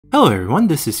Hello everyone,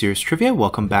 this is Serious Trivia.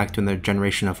 Welcome back to another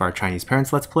generation of our Chinese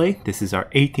parents Let's Play. This is our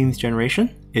 18th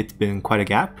generation. It's been quite a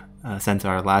gap since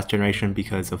our last generation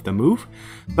because of the move,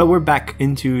 but we're back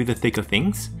into the thick of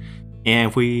things. And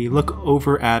if we look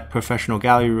over at Professional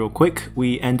Gallery real quick,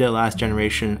 we ended last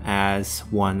generation as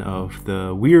one of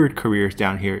the weird careers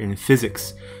down here in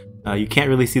physics. You can't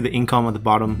really see the income at the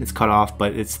bottom, it's cut off,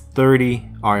 but it's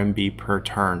 30 RMB per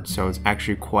turn, so it's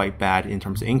actually quite bad in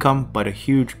terms of income, but a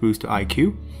huge boost to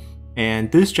IQ.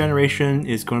 And this generation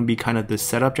is going to be kind of the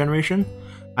setup generation.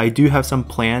 I do have some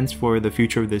plans for the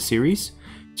future of this series.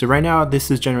 So right now, this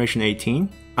is generation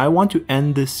 18. I want to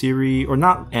end this series, or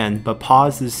not end, but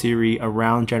pause this series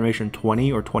around generation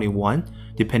 20 or 21,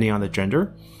 depending on the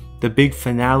gender. The big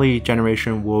finale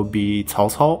generation will be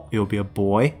Cao Cao. It will be a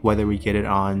boy, whether we get it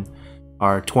on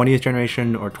our 20th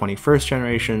generation or 21st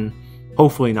generation.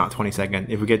 Hopefully not 22nd.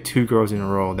 If we get two girls in a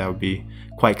row, that would be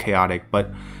quite chaotic.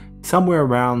 But somewhere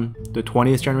around the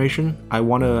 20th generation, I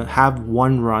want to have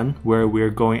one run where we're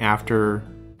going after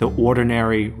the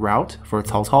ordinary route for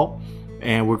Cao Cao,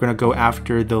 and we're going to go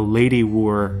after the Lady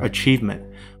War achievement,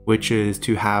 which is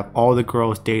to have all the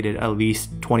girls dated at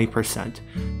least 20%.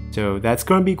 So that's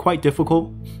going to be quite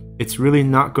difficult. It's really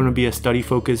not going to be a study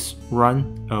focused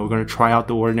run. We're going to try out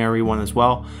the ordinary one as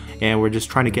well, and we're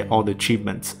just trying to get all the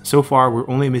achievements. So far, we're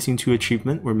only missing two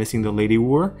achievements. We're missing the Lady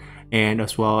War, and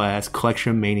as well as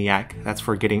Collection Maniac. That's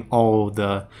for getting all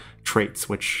the traits,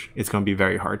 which is going to be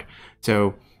very hard.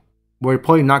 So we're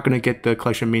probably not going to get the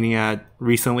Collection Maniac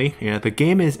recently. The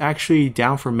game is actually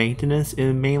down for maintenance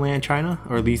in mainland China,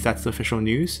 or at least that's the official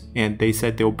news. And they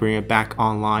said they'll bring it back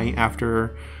online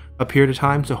after a period of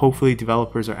time. So hopefully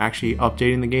developers are actually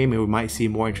updating the game and we might see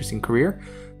more interesting career.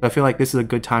 But I feel like this is a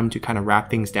good time to kind of wrap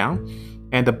things down.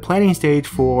 And the planning stage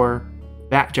for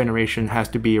that generation has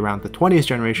to be around the 20th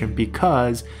generation,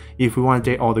 because if we want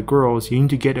to date all the girls, you need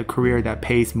to get a career that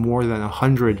pays more than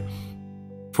 100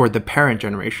 for the parent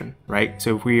generation, right?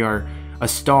 So if we are a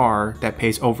star that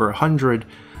pays over 100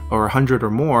 or 100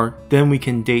 or more, then we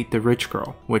can date the rich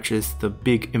girl, which is the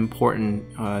big important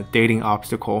dating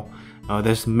obstacle.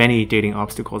 There's many dating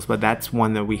obstacles, but that's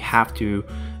one that we have to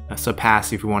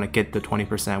surpass if we want to get the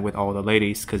 20% with all the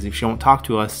ladies, because if she won't talk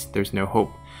to us, there's no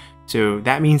hope. So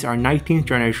that means our 19th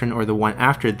generation, or the one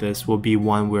after this, will be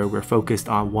one where we're focused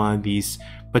on one of these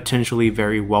potentially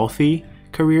very wealthy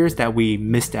careers that we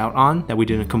missed out on, that we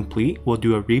didn't complete. We'll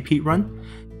do a repeat run.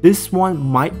 This one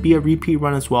might be a repeat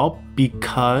run as well,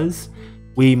 because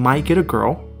we might get a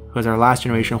girl, because our last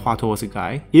generation Huatou was a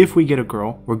guy. If we get a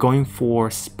girl, we're going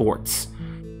for sports,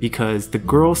 because the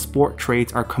girl sport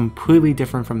traits are completely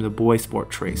different from the boy sport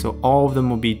traits. So all of them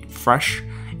will be fresh,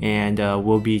 and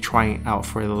we'll be trying out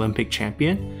for the Olympic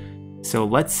champion. So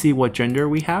let's see what gender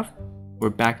we have. We're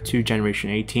back to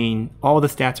generation 18. All the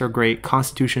stats are great.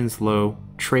 Constitution's low.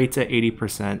 Traits at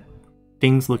 80%.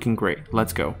 Things looking great.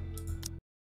 Let's go.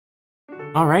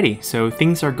 Alrighty, so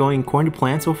things are going according to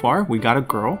plan so far. We got a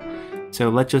girl. So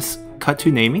let's just cut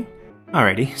to naming.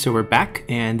 Alrighty, so we're back,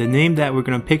 and the name that we're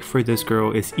going to pick for this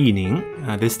girl is Ning.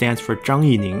 This stands for Zhang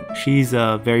Yining. She's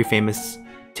a very famous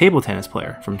table tennis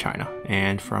player from China,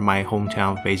 and from my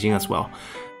hometown of Beijing as well.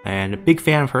 And a big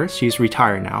fan of hers. She's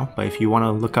retired now, but if you want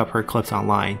to look up her clips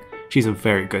online, she's a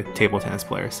very good table tennis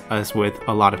player, as with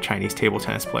a lot of Chinese table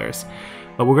tennis players.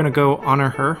 But we're going to go honor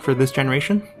her for this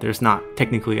generation. There's not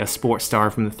technically a sports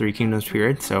star from the Three Kingdoms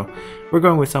period, so we're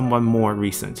going with someone more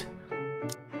recent.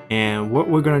 And what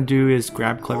we're going to do is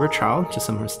grab Clever Child, just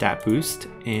some stat boost,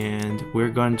 and we're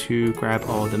going to grab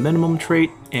all the minimum trait,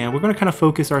 and we're going to kind of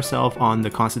focus ourselves on the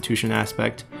constitution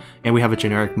aspect. And we have a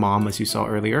generic mom, as you saw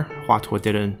earlier. Huatou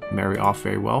didn't marry off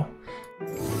very well.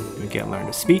 We get Learn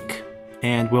to Speak,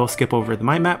 and we'll skip over the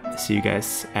mind map. See you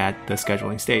guys at the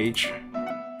scheduling stage.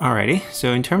 Alrighty,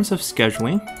 so in terms of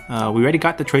scheduling, we already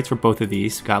got the traits for both of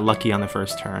these. Got lucky on the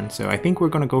first turn, so I think we're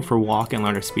going to go for Walk and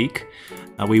Learn to Speak.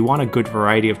 We want a good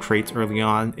variety of traits early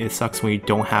on. It sucks when you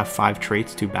don't have 5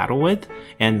 traits to battle with,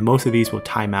 and most of these will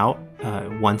time out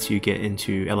once you get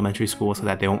into elementary school, so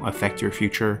that they don't affect your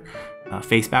future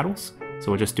face battles. So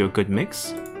we'll just do a good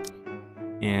mix.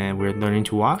 And we're learning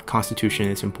to walk. Constitution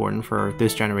is important for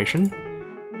this generation,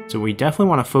 so we definitely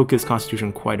want to focus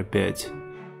Constitution quite a bit.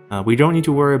 We don't need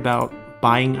to worry about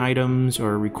buying items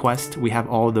or requests. We have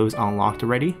all those unlocked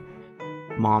already.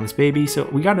 Mom's baby. So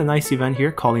we got a nice event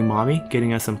here, calling mommy,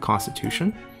 getting us some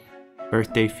constitution.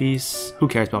 Birthday feast. Who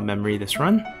cares about memory this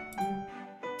run?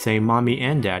 Say mommy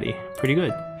and daddy. Pretty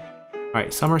good.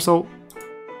 Alright, somersault.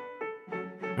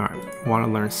 Alright, want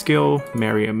to learn skill.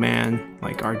 Marry a man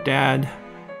like our dad.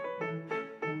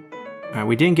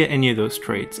 We didn't get any of those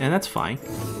traits, and that's fine.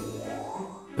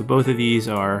 But both of these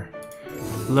are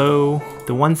low.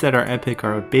 The ones that are epic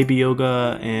are Baby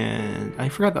Yoga and I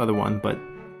forgot the other one, but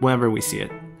whenever we see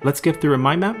it. Let's skip through a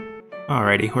mind map.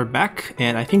 Alrighty, we're back,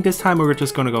 and I think this time we're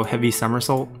just going to go heavy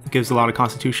somersault. It gives a lot of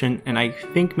constitution, and I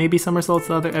think maybe somersault's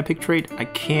the other epic trait. I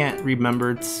can't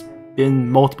remember. It's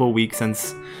been multiple weeks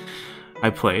since I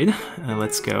played.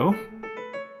 Let's go.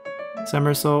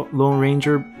 Somersault, Lone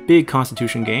Ranger, big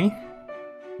constitution gain.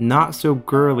 Not so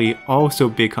girly, also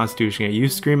big constitution gain. You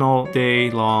scream all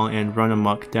day long and run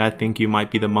amok. Dad think you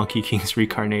might be the Monkey Kings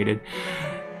reincarnated.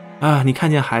 你看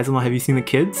见孩子吗? Have you seen the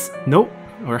kids? Nope.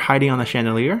 We're hiding on the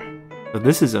chandelier. So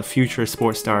this is a future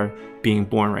sports star being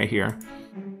born right here.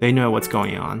 They know what's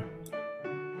going on.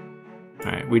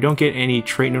 Alright, we don't get any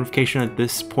trait notification at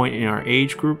this point in our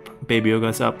age group. Baby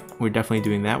Yoga's up. We're definitely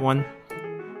doing that one.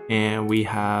 And we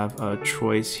have a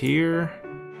choice here.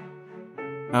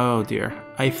 Oh dear.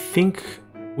 I think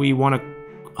we want to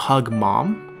hug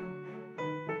mom.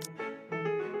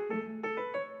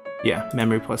 Yeah,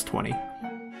 memory plus 20.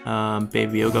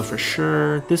 Baby Yoga for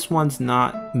sure. This one's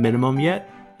not minimum yet.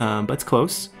 But it's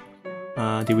close.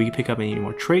 Did we pick up any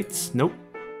more traits? Nope.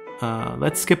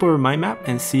 Let's skip over my map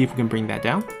and see if we can bring that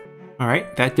down.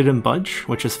 Alright, that didn't budge,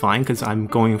 which is fine because I'm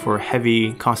going for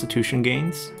heavy constitution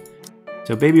gains.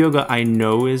 So Baby Yoga I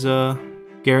know is a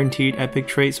guaranteed epic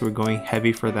trait, so we're going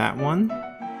heavy for that one.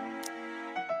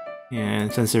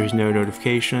 And since there's no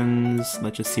notifications,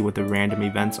 let's just see what the random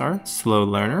events are. Slow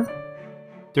learner.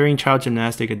 During child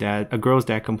gymnastic, a girl's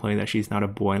dad complained that she's not a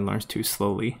boy and learns too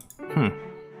slowly.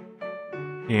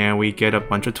 And we get a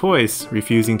bunch of toys,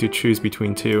 refusing to choose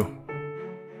between two.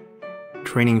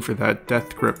 Training for that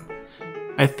death grip.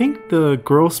 I think the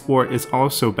girl sport is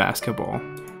also basketball.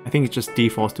 I think it just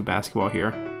defaults to basketball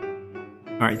here.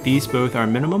 Alright, these both are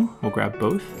minimum. We'll grab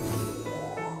both.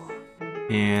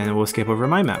 And we'll skip over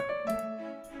my map.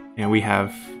 And we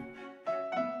have...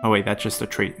 Oh wait, that's just a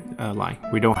trait line.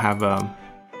 We don't have,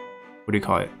 what do you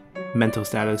call it? Mental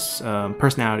status,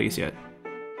 personalities yet.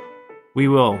 We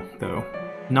will, though.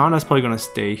 Nana's probably gonna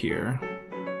stay here.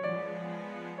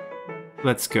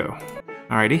 Let's go.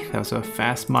 Alrighty, that was a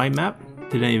fast mind map.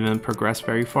 Didn't even progress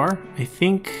very far. I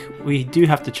think we do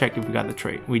have to check if we got the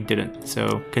trait. We didn't,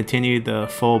 so continue the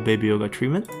full Baby Yoga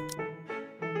treatment.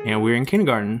 And we're in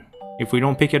kindergarten. If we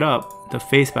don't pick it up, the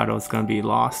face battle is gonna be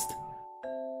lost.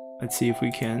 Let's see if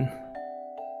we can.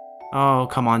 Oh,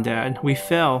 come on, Dad. We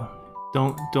fell.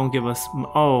 Don't give us...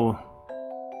 Oh.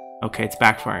 Okay, it's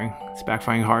backfiring. It's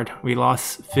backfiring hard. We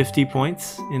lost 50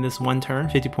 points in this one turn.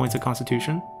 50 points of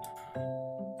constitution.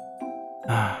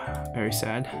 Very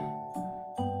sad.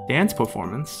 Dance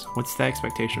performance. What's the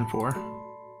expectation for?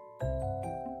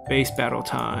 Face battle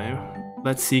time.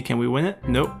 Let's see, can we win it?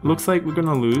 Nope. Looks like we're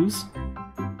gonna lose.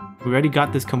 We already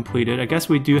got this completed. I guess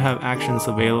we do have actions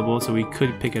available, so we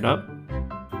could pick it up.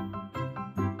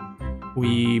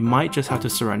 We might just have to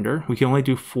surrender. We can only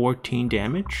do 14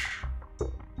 damage,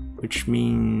 which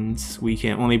means we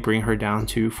can only bring her down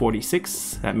to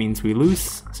 46. That means we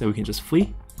lose, so we can just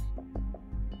flee.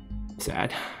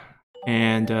 Sad.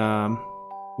 And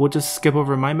we'll just skip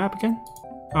over my map again.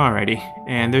 Alrighty,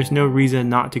 and there's no reason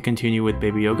not to continue with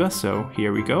Baby Yoga, so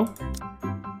here we go.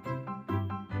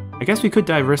 I guess we could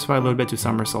diversify a little bit to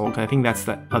Somersault, I think that's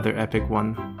the other epic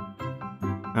one.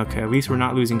 Okay, at least we're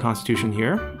not losing Constitution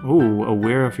here. Ooh,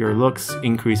 aware of your looks,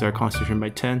 increase our Constitution by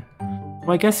 10.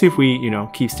 Well, I guess if we,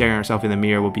 keep staring ourselves in the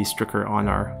mirror, we'll be stricter on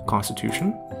our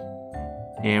Constitution.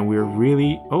 And we're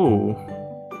really... Oh.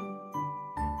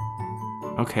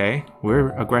 Okay,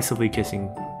 we're aggressively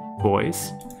kissing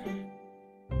boys.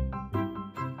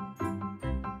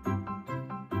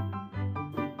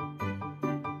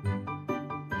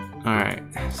 Alright,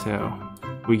 so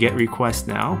we get requests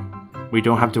now. We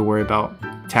don't have to worry about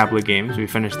tablet games, we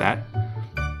finished that.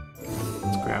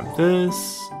 Let's grab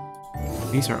this.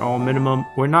 These are all minimum.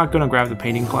 We're not gonna grab the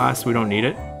painting class, we don't need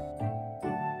it.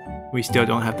 We still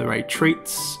don't have the right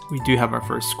traits. We do have our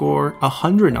first score,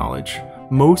 100 knowledge.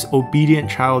 Most obedient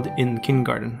child in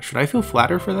kindergarten. Should I feel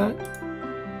flattered for that?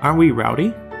 Aren't we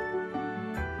rowdy?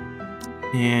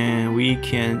 And we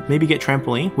can maybe get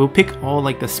trampoline. We'll pick all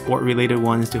like the sport related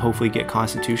ones to hopefully get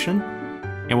constitution.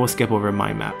 And we'll skip over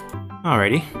my map.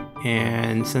 Alrighty.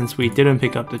 And since we didn't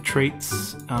pick up the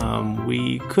traits,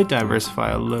 we could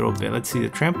diversify a little bit. Let's see, the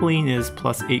trampoline is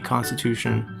plus 8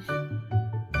 constitution,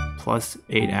 plus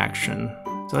 8 action.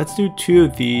 So let's do 2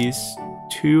 of these,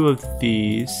 2 of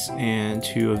these, and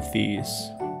 2 of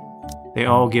these. They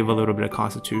all give a little bit of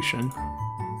constitution.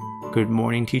 Good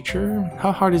morning, teacher.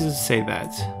 How hard is it to say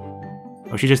that?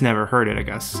 Oh, she just never heard it, I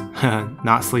guess.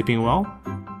 Not sleeping well.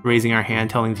 Raising our hand,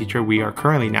 telling teacher we are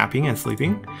currently napping and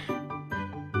sleeping.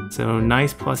 So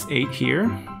nice plus 8 here.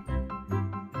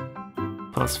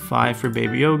 +5 for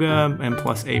Baby Yoga, and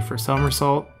 +8 for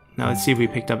Somersault. Now let's see if we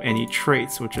picked up any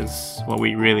traits, which is what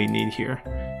we really need here.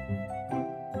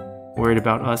 Worried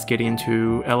about us getting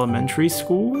into elementary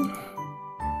school?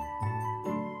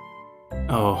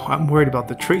 Oh, I'm worried about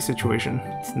the trait situation.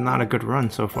 It's not a good run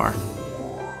so far.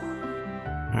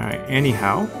 Alright,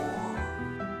 anyhow.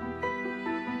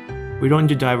 We don't need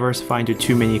to diversify into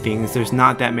too many things. There's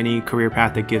not that many career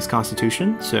path that gives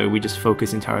Constitution, so we just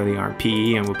focus entirely on our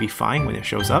PE and we'll be fine when it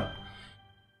shows up.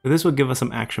 So this will give us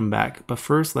some action back, but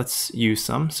first let's use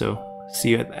some, so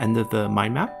see you at the end of the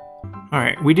mind map.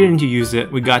 Alright, we didn't use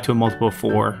it. We got to a multiple of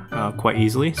 4 quite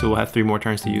easily, so we'll have 3 more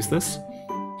turns to use this.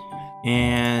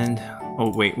 And...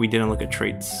 oh wait, we didn't look at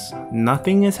traits.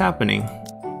 Nothing is happening.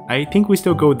 I think we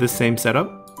still go with the same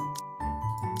setup.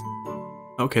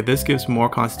 Okay, this gives more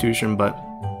Constitution, but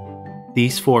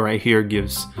these 4 right here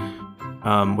gives,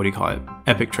 what do you call it?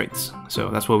 Epic traits. So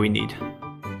that's what we need.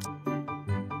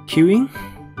 Queuing.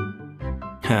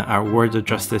 Our words of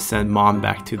justice send Mom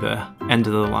back to the end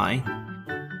of the line.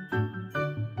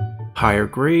 Higher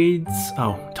grades.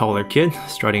 Oh, taller kid,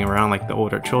 strutting around like the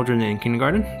older children in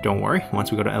kindergarten. Don't worry,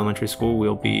 once we go to elementary school,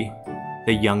 we'll be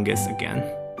the youngest again.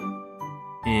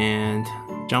 And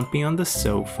jumping on the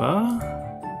sofa.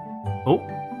 Oh,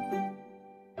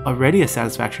 already a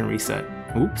satisfaction reset.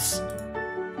 Oops.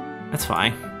 That's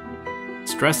fine.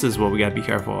 Stress is what we gotta be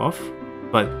careful of,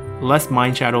 but less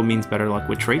mind shadow means better luck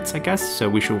with traits, I guess, so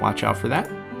we should watch out for that.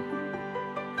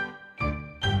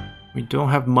 We don't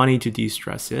have money to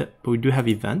de-stress it, but we do have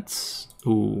events.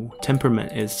 Ooh,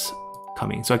 temperament is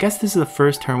coming. So I guess this is the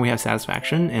first turn we have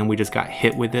satisfaction, and we just got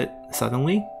hit with it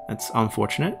suddenly. That's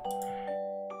unfortunate.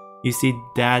 You see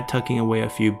Dad tucking away a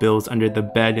few bills under the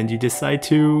bed and you decide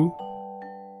to...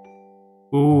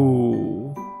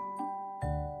 ooh.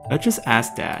 Let's just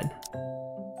ask Dad.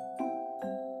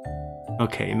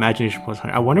 Okay, imagination plus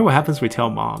 100. I wonder what happens if we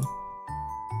tell Mom.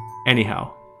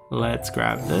 Anyhow, let's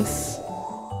grab this.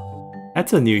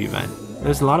 That's a new event.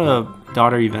 There's a lot of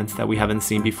daughter events that we haven't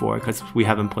seen before because we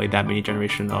haven't played that many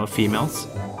generation of females.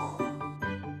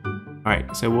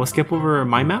 Alright, so we'll skip over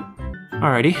my map.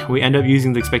 Alrighty, we end up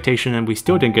using the expectation and we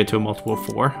still didn't get to a multiple of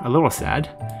 4. A little sad.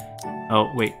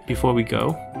 Oh, wait, before we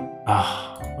go.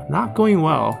 Not going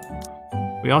well.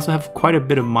 We also have quite a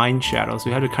bit of mind shadow, so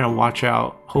we have to kind of watch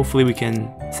out. Hopefully we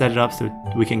can set it up so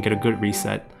we can get a good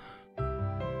reset.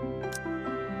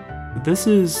 This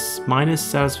is minus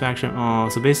satisfaction. Oh,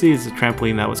 so basically it's a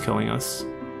trampoline that was killing us.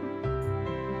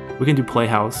 We can do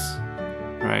Playhouse.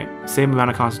 Right, same amount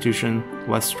of Constitution,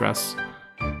 less stress.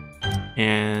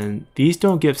 And these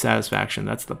don't give satisfaction,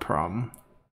 that's the problem.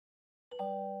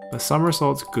 The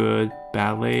Somersault's good,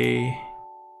 Ballet...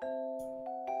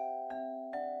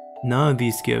 none of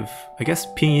these give... I guess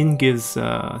Pinyin gives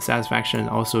satisfaction and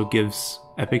also gives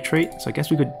Epic Trait, so I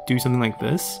guess we could do something like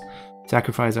this.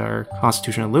 Sacrifice our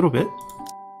Constitution a little bit.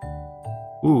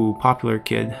 Ooh, popular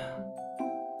kid.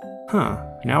 Huh,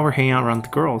 now we're hanging out around the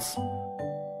girls.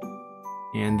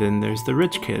 And then there's the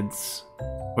rich kids.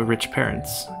 Or rich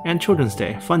parents. And Children's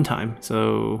Day, fun time.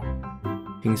 So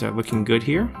things are looking good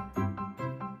here.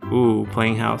 Ooh,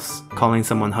 playing house. Calling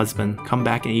someone husband. Come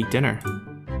back and eat dinner.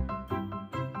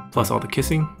 Plus all the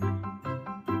kissing.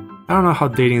 I don't know how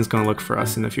dating is gonna look for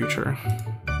us in the future.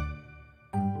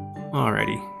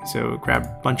 Alrighty, so grab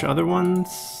a bunch of other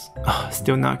ones.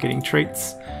 Still not getting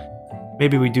traits.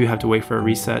 Maybe we do have to wait for a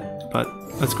reset, but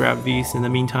let's grab these in the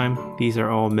meantime. These are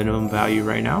all minimum value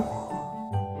right now.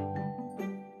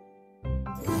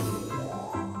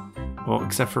 Well,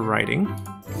 except for writing.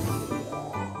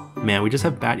 Man, we just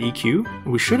have bad EQ?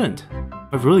 We shouldn't.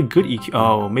 We have really good EQ.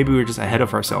 Oh, maybe we're just ahead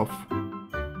of ourselves.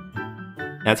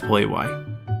 That's probably why.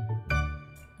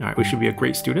 Alright, we should be a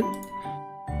great student.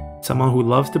 Someone who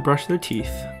loves to brush their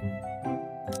teeth.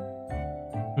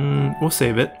 We'll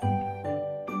save it.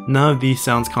 None of these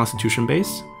sounds Constitution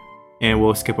based. And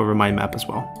we'll skip over mind map as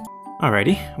well.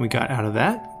 Alrighty, we got out of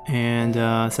that.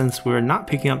 And since we're not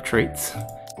picking up traits,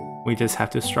 we just have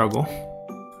to struggle.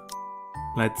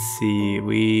 Let's see,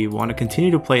 we want to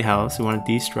continue to play house, we want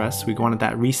to de-stress, we wanted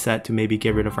that reset to maybe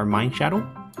get rid of our mind shadow.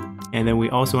 And then we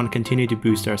also want to continue to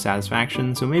boost our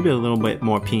satisfaction, so maybe a little bit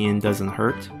more pinyin doesn't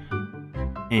hurt.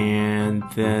 And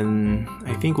then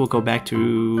I think we'll go back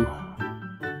to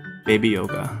Baby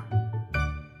Yoga.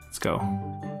 Let's go.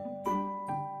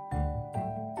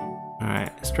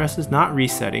 Alright, stress is not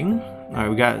resetting. Alright,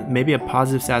 we got maybe a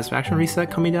positive satisfaction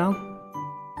reset coming down.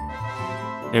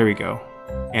 There we go.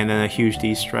 And then a huge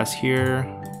de-stress here.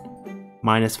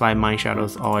 -5 mind shadow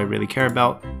is all I really care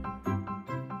about.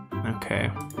 Okay.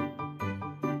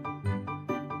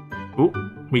 Ooh,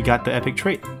 we got the epic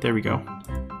trait. There we go.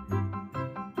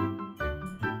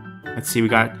 Let's see, we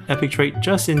got epic trait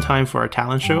just in time for our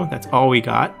talent show. That's all we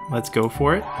got. Let's go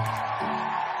for it.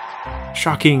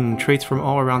 Shocking, traits from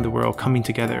all around the world coming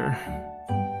together.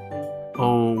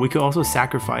 Oh, we could also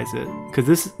sacrifice it, because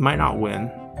this might not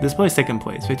win. This plays second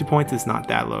place. 50 points is not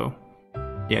that low.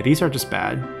 Yeah, these are just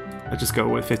bad. Let's just go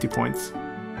with 50 points.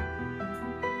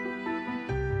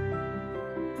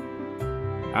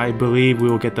 I believe we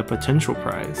will get the potential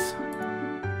prize.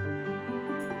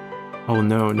 Oh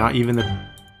no, not even the...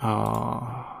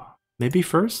 maybe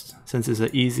first? Since it's an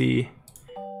easy...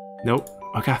 Nope,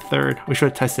 I got third. We should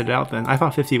have tested it out then. I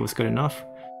thought 50 was good enough.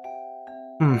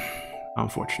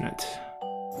 Unfortunate.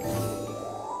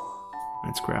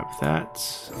 Let's grab that.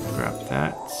 Grab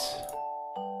that.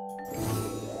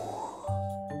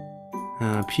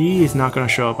 P is not going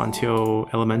to show up until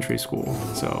elementary school,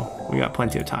 so we got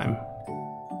plenty of time.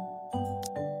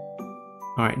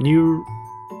 Alright, new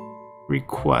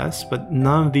request, but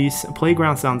none of these...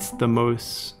 Playground sounds the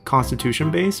most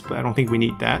constitution based, but I don't think we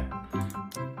need that.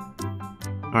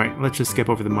 Alright, let's just skip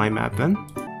over the mind map then.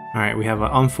 Alright, we have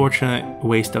an unfortunate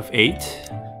waste of 8.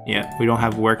 Yeah, we don't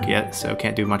have work yet, so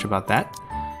can't do much about that.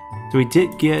 So we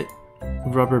did get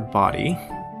rubber body.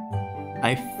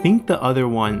 I think the other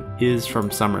one is from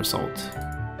somersault,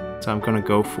 so I'm gonna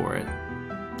go for it.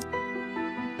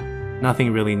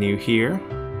 Nothing really new here.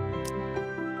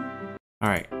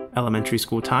 Alright, elementary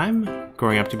school time.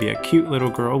 Growing up to be a cute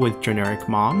little girl with generic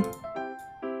mom.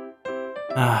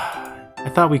 I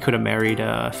thought we could have married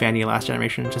Fanny last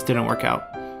generation, just didn't work out.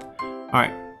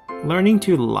 Alright, learning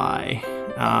to lie.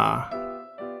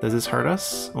 Does this hurt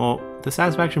us? Well, the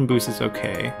satisfaction boost is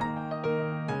okay.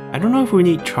 I don't know if we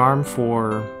need charm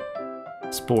for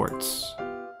sports.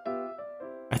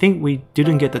 I think we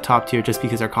didn't get the top tier just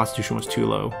because our constitution was too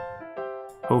low.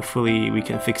 Hopefully we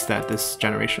can fix that this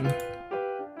generation.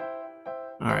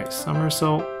 Alright,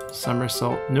 somersault,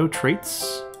 somersault, no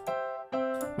traits.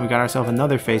 We got ourselves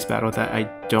another face battle that I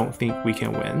don't think we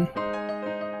can win.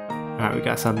 Alright, we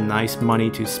got some nice money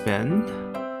to spend.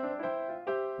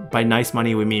 By nice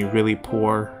money we mean really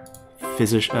poor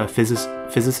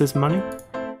physicist money.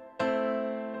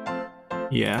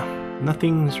 Yeah,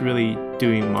 nothing's really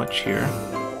doing much here.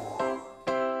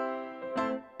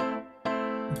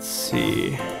 Let's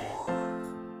see.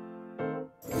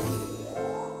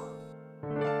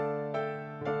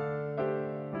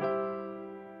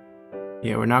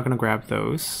 Yeah, we're not gonna grab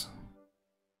those.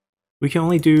 We can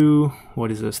only do,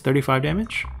 what is this, 35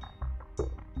 damage? Do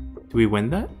we win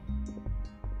that?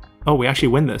 Oh, we actually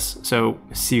win this, so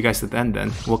see you guys at the end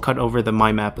then. We'll cut over the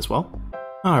mind map as well.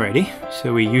 Alrighty,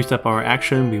 so we used up our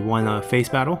action, we won a face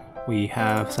battle. We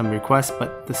have some requests,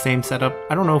 but the same setup.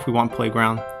 I don't know if we want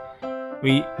playground.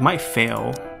 We might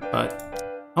fail,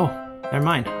 but... Oh, never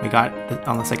mind, we got it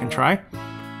on the second try.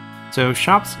 So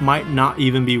shops might not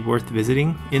even be worth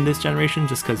visiting in this generation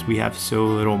just because we have so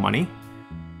little money.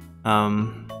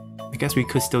 I guess we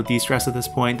could still de-stress at this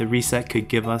point. The reset could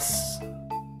give us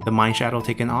the mind shadow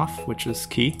taken off, which is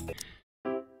key.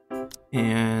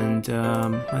 And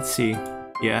let's see.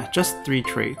 Yeah, just 3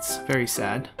 traits. Very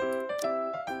sad.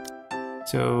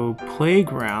 So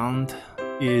playground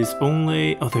is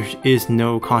only... Oh, there is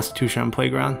no constitution on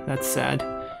playground. That's sad.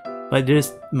 But it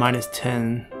is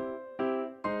 -10.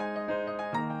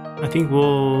 I think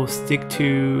we'll stick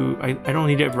to... I don't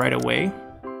need it right away.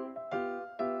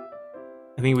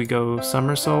 I think we go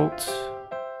somersault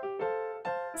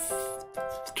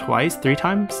twice, 3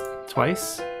 times?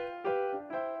 Twice?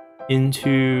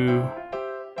 Into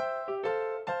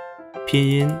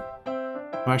pinyin.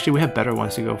 Well, actually we have better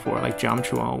ones to go for, like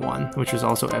Geometry 101, which is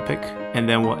also epic. And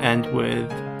then we'll end with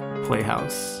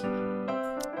Playhouse.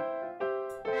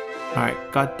 Alright,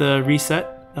 got the reset.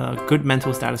 Good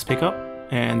mental status pickup.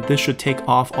 And this should take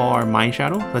off all our mind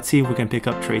shadow. Let's see if we can pick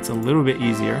up traits a little bit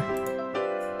easier.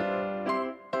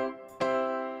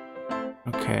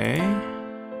 Okay.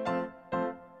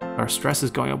 Our stress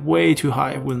is going up way too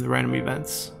high with the random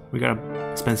events. We gotta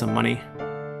spend some money.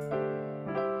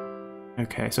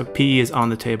 Okay, so P is on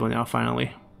the table now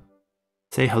finally.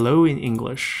 Say hello in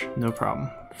English, no problem.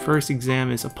 First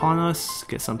exam is upon us,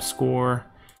 get some score.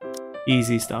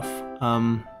 Easy stuff.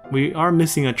 We are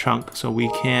missing a chunk, so we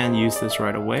can use this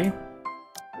right away.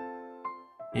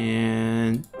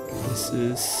 And this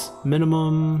is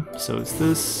minimum, so it's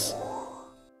this.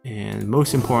 And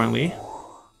most importantly,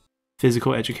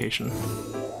 physical education.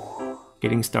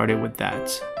 Getting started with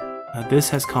that. This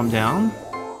has come down,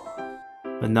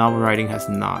 but novel writing has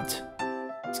not.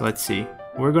 So let's see.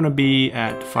 We're gonna be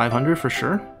at 500 for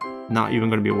sure. Not even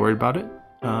gonna be worried about it.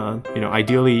 You know,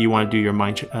 ideally you want to do your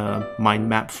mind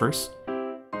map first.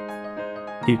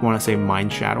 You want to say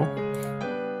mind shadow.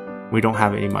 We don't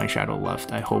have any Mind Shadow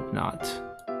left. I hope not.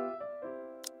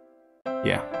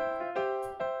 Yeah.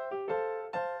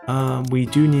 We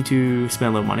do need to spend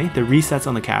a little money. The resets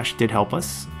on the cash did help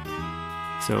us.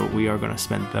 So we are going to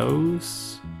spend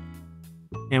those.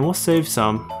 And we'll save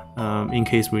some in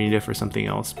case we need it for something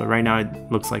else. But right now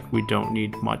it looks like we don't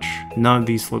need much. None of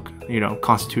these look, you know,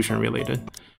 Constitution related.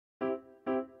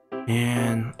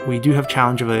 And we do have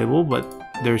challenge available, but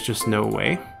there's just no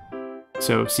way.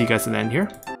 So see you guys at the end here.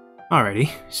 Alrighty,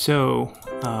 so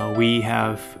we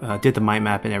have did the mind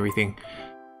map and everything.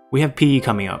 We have PE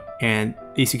coming up, and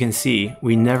as you can see,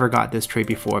 we never got this trait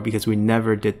before because we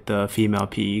never did the female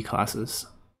PE classes.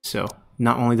 So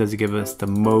not only does it give us the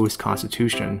most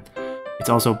Constitution, it's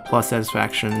also plus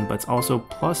satisfaction, but it's also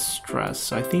plus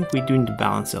stress. I think we do need to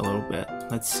balance it a little bit.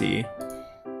 Let's see.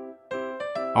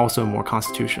 Also more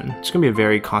Constitution. It's going to be a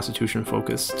very Constitution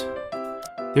focused.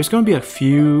 There's going to be a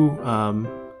few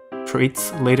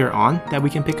traits later on that we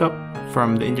can pick up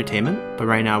from the entertainment, but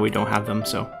right now we don't have them,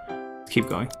 so let's keep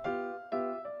going.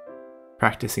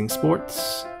 Practicing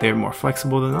sports. They're more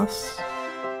flexible than us.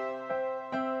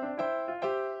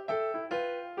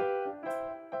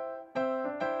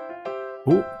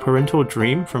 Oh, parental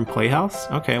dream from Playhouse.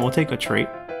 Okay, we'll take a trait.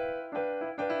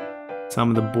 Some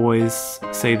of the boys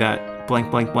say that blank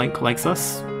blank blank likes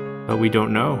us, but we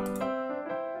don't know.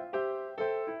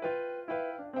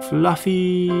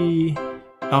 Fluffy.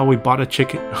 Oh, we bought a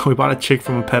chicken. We bought a chick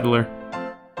from a peddler.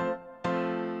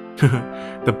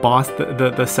 The boss,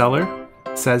 the seller,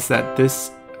 says that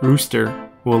this rooster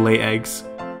will lay eggs.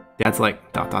 Dad's like ...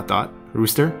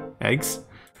 Rooster, eggs.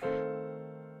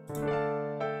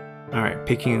 All right,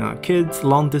 picking on kids.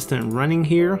 Long distance running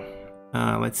here.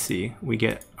 Let's see. We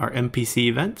get our NPC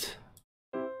event.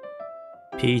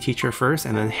 PE teacher first,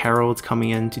 and then Harold's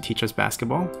coming in to teach us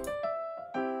basketball.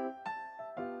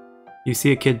 You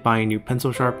see a kid buying a new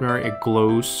pencil sharpener, it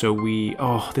glows, so we...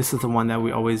 Oh, this is the one that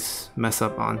we always mess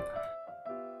up on.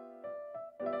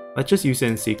 Let's just use it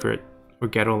in secret. We're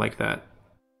ghetto like that.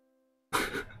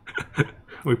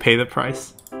 We pay the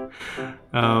price.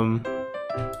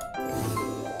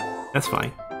 That's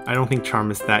fine. I don't think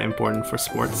charm is that important for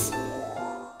sports.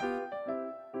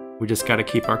 We just gotta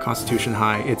keep our Constitution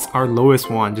high. It's our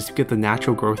lowest one, just to get the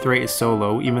natural growth rate is so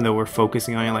low, even though we're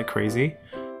focusing on it like crazy.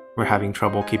 We're having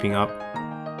trouble keeping up.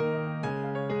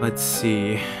 Let's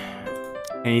see.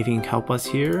 Anything help us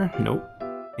here? Nope.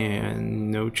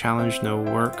 And no challenge, no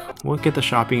work. We'll get the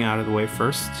shopping out of the way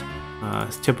first.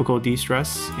 Typical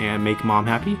de-stress and make mom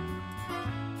happy.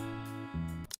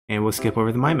 And we'll skip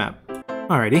over the mind map.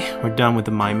 Alrighty, we're done with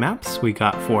the mind maps. We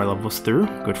got 4 levels through.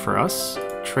 Good for us.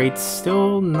 Traits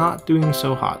still not doing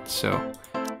so hot, so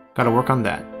gotta work on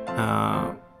that.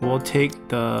 We'll take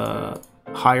the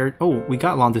higher... Oh, we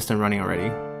got long distance running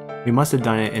already. We must have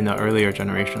done it in the earlier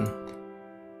generation.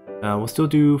 We'll still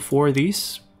do 4 of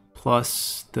these,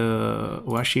 plus the...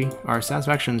 Well, actually, our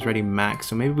satisfaction is already max,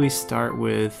 so maybe we start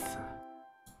with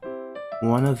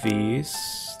 1 of these,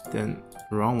 then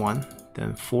wrong one,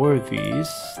 then 4 of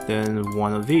these, then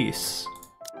 1 of these.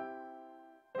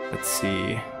 Let's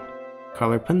see.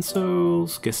 Color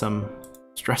pencils, get some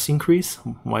stress increase.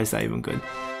 Why is that even good?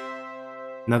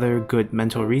 Another good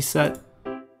mental reset.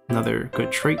 Another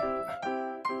good trait.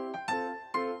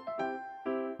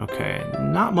 Okay,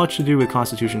 not much to do with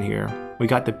Constitution here. We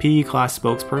got the PE class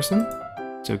spokesperson,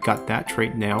 so got that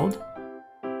trait nailed.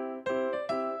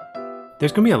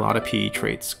 There's gonna be a lot of PE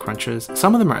traits, crunches.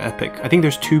 Some of them are epic. I think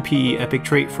there's 2 PE epic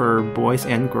trait for boys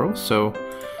and girls, so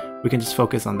we can just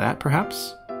focus on that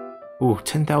perhaps. Ooh,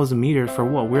 10,000 meters for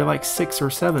what? We're like 6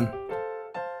 or 7.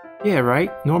 Yeah,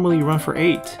 right? Normally you run for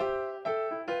 8.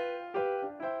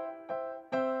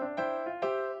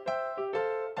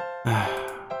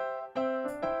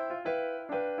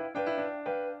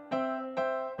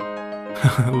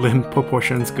 Limb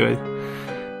proportion's good.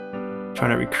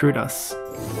 Trying to recruit us.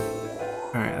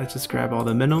 Alright, let's just grab all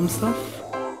the minimum stuff.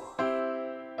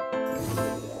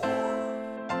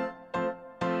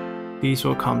 These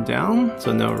will come down,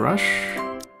 so no rush.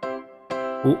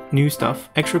 Oh, new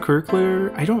stuff.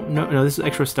 Extracurricular, I don't know. No, this is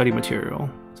extra study material.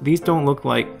 So these don't look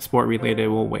like sport related,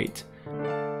 we'll wait.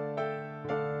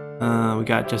 We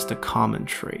got just a common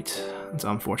trait. That's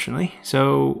unfortunately.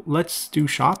 So let's do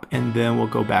shop and then we'll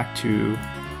go back to...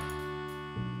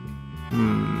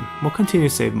 we'll continue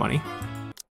to save money.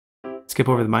 Skip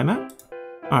over the mind map.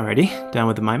 Alrighty, done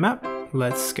with the mind map.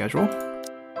 Let's schedule.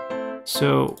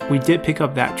 So we did pick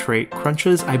up that trait.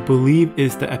 Crunches, I believe,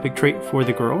 is the epic trait for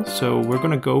the girl. So we're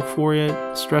gonna go for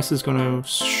it. Stress is gonna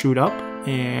shoot up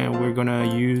and we're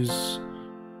gonna use,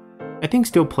 I think,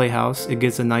 still Playhouse. It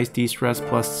gives a nice de-stress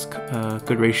plus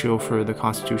good ratio for the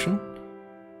Constitution.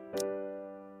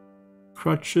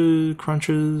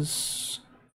 Crunches.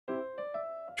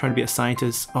 Trying to be a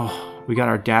scientist. Oh, we got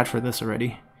our dad for this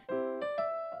already.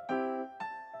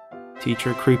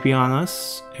 Teacher creepy on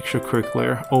us.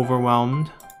 Extracurricular overwhelmed.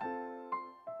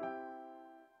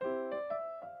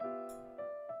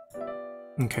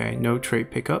 Okay, no trait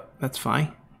pickup. That's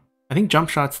fine. I think jump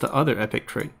shot's the other epic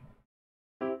trait.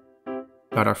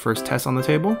 Got our first test on the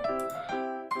table.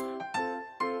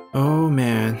 Oh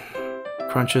man.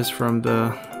 Crunches from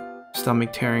the stomach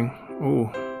tearing. Oh.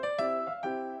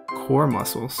 Core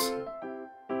muscles.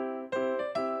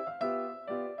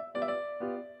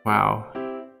 Wow.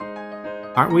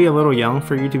 Aren't we a little young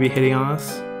for you to be hitting on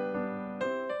us?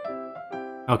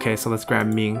 Okay, so let's grab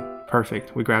Ning.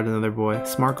 Perfect. We grabbed another boy.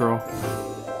 Smart girl.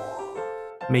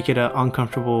 Make it an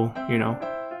uncomfortable, you know,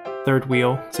 third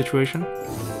wheel situation.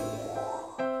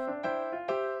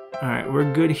 Alright,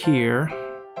 we're good here.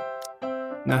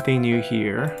 Nothing new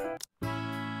here.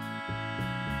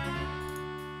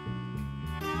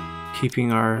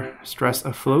 Keeping our stress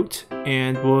afloat,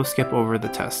 and we'll skip over the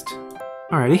test.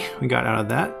 Alrighty, we got out of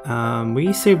that.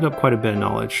 We saved up quite a bit of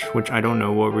knowledge, which I don't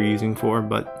know what we're using for,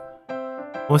 but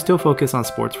we'll still focus on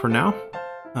sports for now.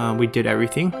 We did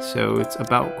everything, so it's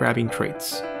about grabbing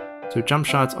traits. So jump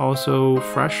shot's also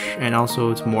fresh, and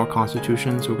also it's more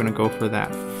constitution, so we're gonna go for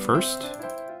that first.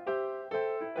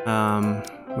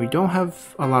 We don't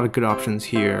have a lot of good options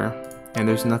here, and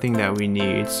there's nothing that we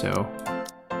need, so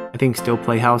I think still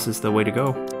Playhouse is the way to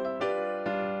go.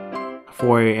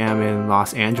 4 AM in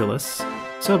Los Angeles,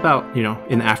 so about, you know,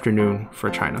 in the afternoon for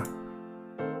China.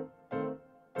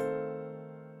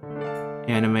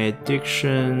 Anime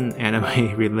addiction,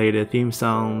 anime related theme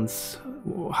songs.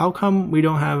 How come we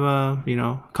don't have a, you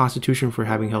know, constitution for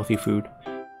having healthy food?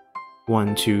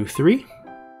 1, 2, 3.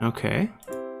 Okay.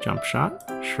 Jump shot,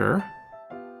 sure.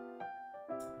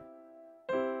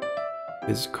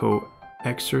 Physical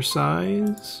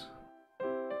exercise.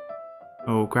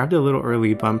 Oh, grabbed it a little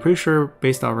early, but I'm pretty sure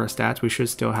based off our stats, we should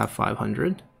still have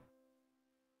 500.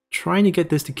 Trying to get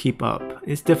this to keep up.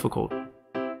 It's difficult.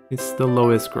 It's the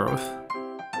lowest growth.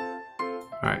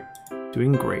 Alright,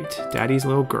 doing great. Daddy's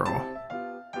little girl.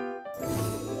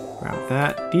 Grab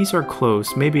that. These are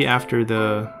close. Maybe after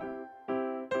the...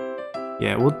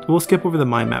 Yeah, we'll skip over the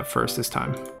mind map first this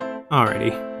time.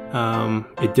 Alrighty.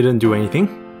 It didn't do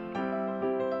anything.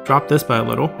 Drop this by a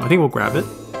little. I think we'll grab it.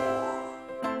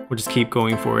 We'll just keep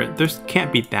going for it. There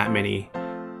can't be that many.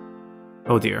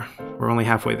 Oh dear. We're only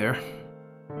halfway there.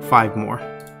 5 more.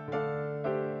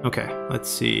 Okay, let's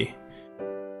see.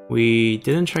 We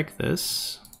didn't check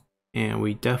this. And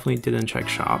we definitely didn't check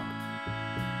shop.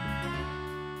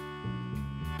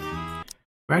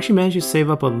 We actually managed to save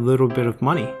up a little bit of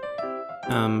money.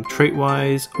 Trait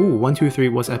wise, ooh, 1, 2, 3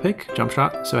 was epic, jump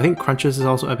shot. So I think crunches is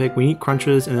also epic. We need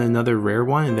crunches and another rare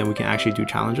one, and then we can actually do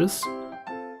challenges.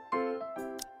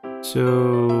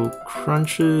 So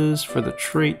crunches for the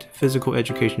trait, physical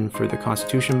education for the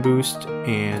constitution boost,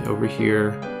 and over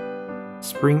here,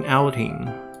 spring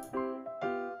outing.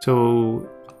 So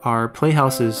our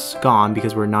playhouse is gone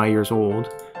because we're 9 years old.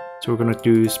 So we're gonna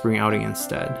do spring outing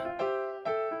instead.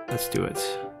 Let's do it.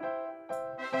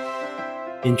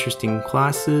 Interesting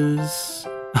classes.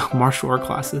 Martial art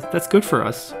classes. That's good for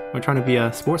us. We're trying to be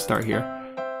a sports star here.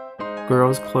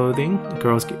 Girls clothing.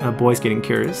 Boys getting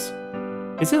curious.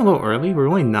 Is it a little early? We're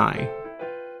only 9.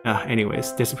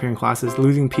 Anyways, disappearing classes.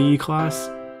 Losing PE class.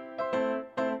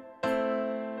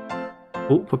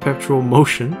 Oh, perpetual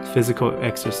motion. Physical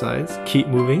exercise. Keep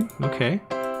moving. Okay.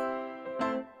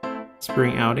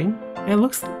 Spring outing. It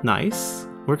looks nice.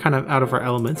 We're kind of out of our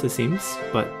elements, it seems,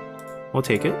 but we'll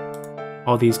take it.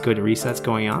 All these good resets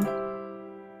going on.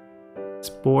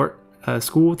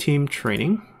 School team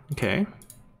training. Okay.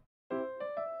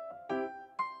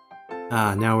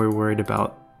 Now we're worried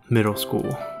about middle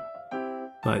school.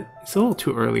 But it's a little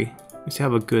too early. We still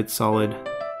have a good solid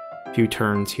few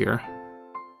turns here.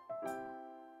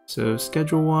 So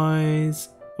schedule-wise...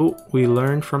 Oh, we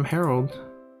learned from Harold.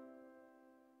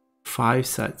 5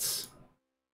 sets.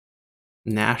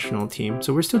 National team.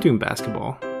 So we're still doing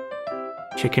basketball.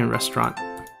 Chicken restaurant.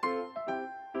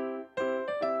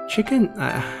 Chicken?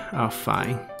 Oh,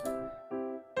 fine.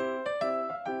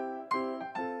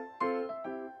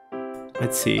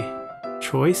 Let's see.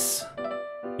 Choice.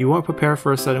 You weren't prepared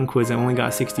for a sudden quiz and only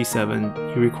got 67.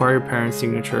 You require your parents'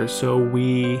 signature, so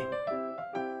we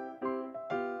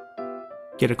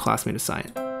get a classmate to sign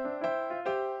it.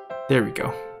 There we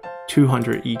go.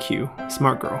 200 EQ.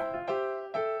 Smart girl.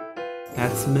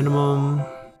 That's minimum.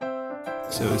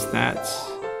 So is that.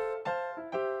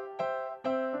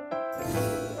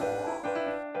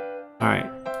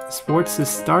 Alright. sports is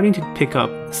starting to pick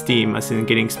up steam, as in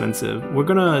getting expensive. We're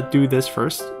gonna do this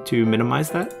first to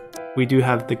minimize that. We do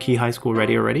have the Key High School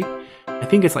ready already. I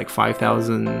think it's like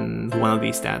 5,000 one of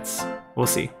these stats. We'll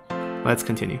see. Let's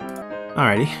continue.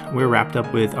 Alrighty, we're wrapped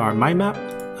up with our mind map.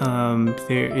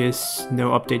 There is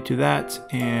no update to that,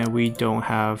 and we don't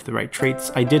have the right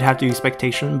traits. I did have to do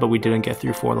expectation, but we didn't get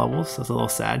through 4 levels, so it's a little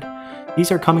sad.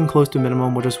 These are coming close to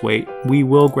minimum, we'll just wait. We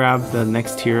will grab the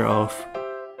next tier of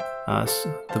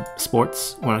the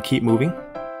sports. We want to keep moving,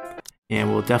 and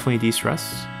we'll definitely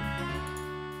de-stress.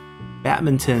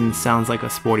 Badminton sounds like a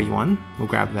sporty one. We'll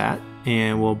grab that,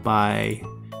 and we'll buy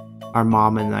our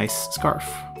mom a nice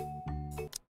scarf.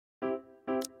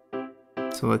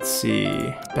 So let's see,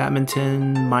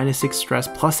 badminton, -6 stress,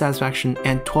 plus satisfaction,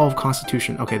 and 12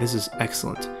 constitution. Okay, this is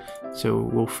excellent. So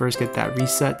we'll first get that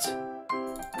reset.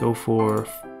 Go for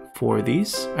 4 of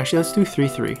these. Actually, let's do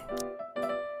 3-3.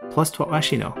 Plus 12,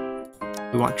 actually no.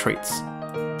 We want traits.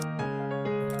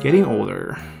 Getting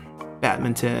older.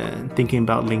 Badminton, thinking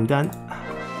about Ling.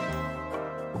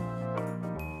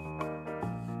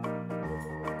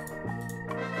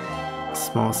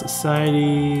 Small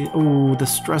society. Oh, the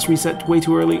stress reset way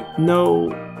too early. No,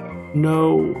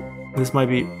 no. This might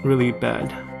be really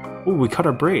bad. Oh, we cut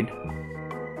our braid.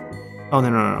 Oh,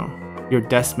 no. Your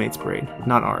deskmate's braid,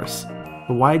 not ours.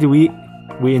 But why do we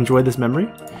enjoy this memory?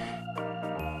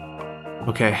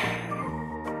 Okay.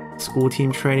 School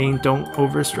team training. Don't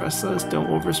overstress us. Don't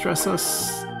overstress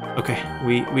us. Okay,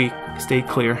 we stayed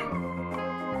clear.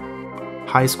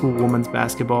 High school women's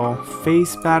basketball.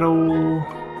 Face battle.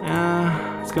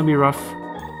 It's gonna be rough.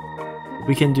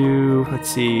 We can do, let's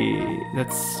see,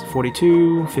 that's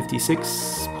 42,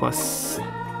 56, plus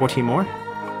 14 more.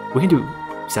 We can do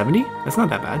 70? That's not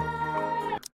that bad.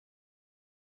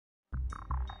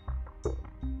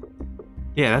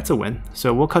 Yeah, that's a win.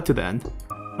 So we'll cut to the end.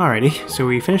 Alrighty, so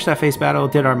we finished that face battle,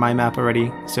 did our mind map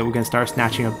already, so we can start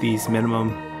snatching up these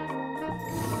minimum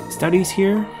studies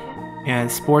here.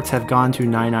 And sports have gone to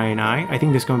 999. I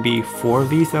think there's going to be 4 of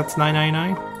these that's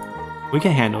 999. We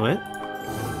can handle it,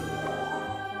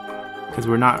 because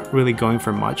we're not really going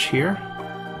for much here.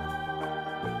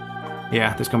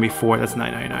 Yeah, there's going to be 4 that's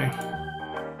 999.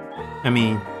 I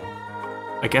mean,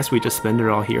 I guess we just spend it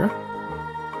all here.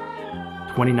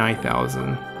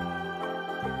 29,000.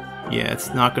 Yeah,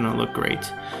 it's not going to look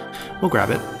great. We'll grab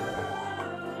it.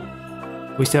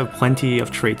 We still have plenty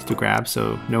of traits to grab,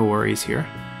 so no worries here.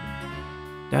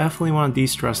 Definitely want to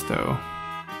de-stress though.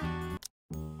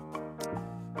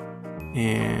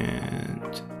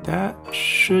 And that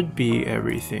should be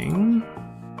everything.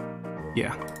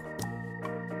 Yeah.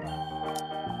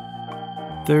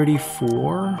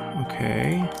 34,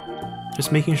 okay.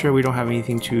 Just making sure we don't have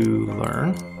anything to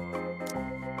learn.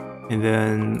 And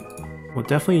then we'll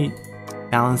definitely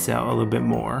balance out a little bit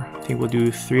more. I think we'll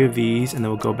do 3 of these and then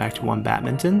we'll go back to 1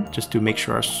 badminton just to make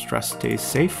sure our stress stays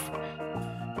safe.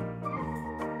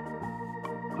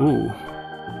 Ooh.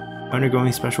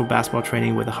 Undergoing special basketball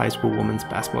training with a high school women's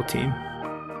basketball team.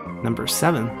 Number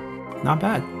 7. Not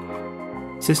bad.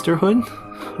 Sisterhood?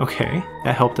 Okay,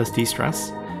 that helped us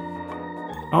de-stress.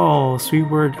 Oh, sweet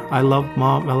word. I love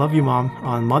you, Mom,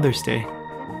 on Mother's Day.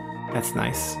 That's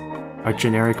nice. Our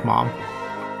generic mom.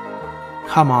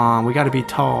 Come on, we gotta be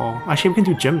tall. Actually, we can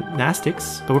do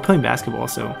gymnastics, but we're playing basketball,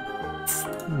 so it's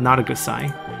not a good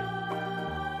sign.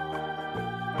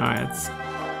 Alright, let's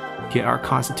get our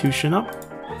constitution up.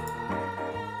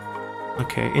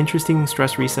 Okay, interesting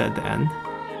stress reset at the end.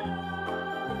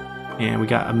 And we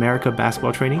got America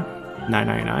basketball training,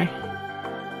 999.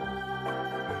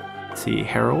 Let's see,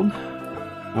 Harold.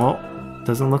 Well,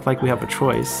 doesn't look like we have a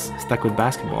choice. Stuck with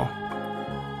basketball.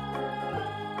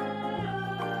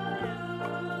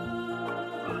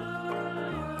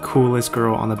 Coolest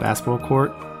girl on the basketball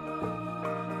court.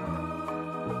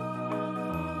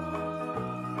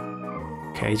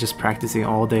 Okay, just practicing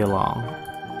all day long.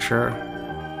 Sure.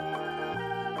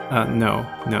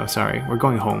 No, sorry. We're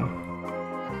going home.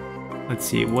 Let's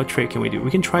see, what trait can we do? We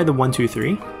can try the 1, 2,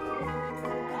 3.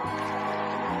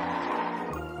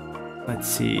 Let's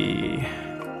see.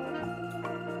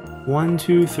 1,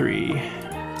 2, 3.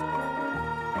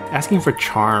 Asking for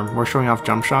charm. We're showing off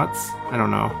jump shots? I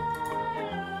don't know.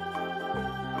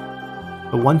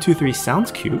 The 1, 2, 3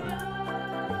 sounds cute.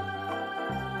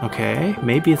 Okay,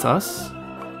 maybe it's us.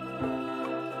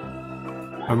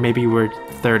 Or maybe we're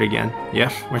 3rd again. Yeah,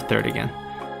 we're 3rd again.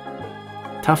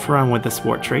 Tough run with the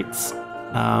sport traits.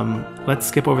 Let's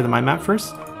skip over the mind map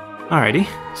first. Alrighty,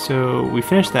 so we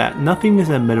finished that. Nothing is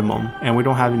a minimum, and we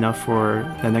don't have enough for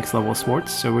the next level of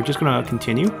sports, so we're just gonna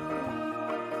continue.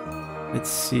 Let's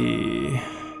see.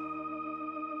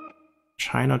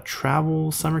 China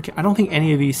travel, summer camp. I don't think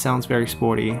any of these sounds very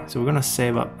sporty, so we're gonna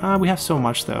save up. We have so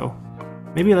much though.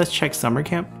 Maybe let's check summer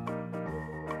camp.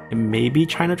 It may be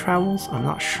China travels, I'm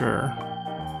not sure.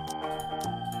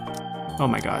 Oh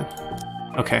my god.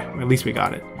 Okay, at least we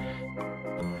got it.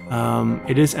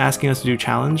 It is asking us to do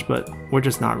challenge, but we're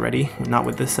just not ready. Not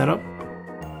with this setup.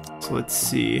 So let's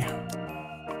see.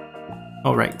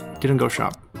 Oh right, didn't go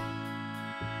shop.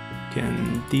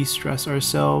 Can de-stress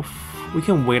ourselves. We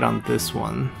can wait on this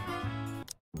one.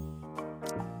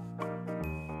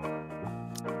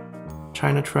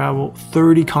 China travel,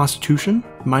 30 constitution,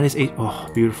 -8. Oh,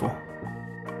 beautiful.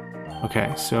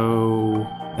 Okay, so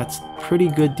that's pretty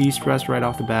good de-stress right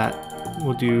off the bat.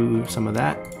 We'll do some of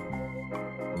that.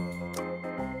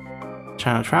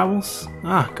 China travels.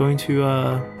 Going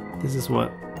to, this is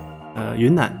what?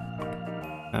 Yunnan.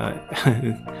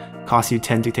 Costs you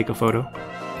 10 to take a photo.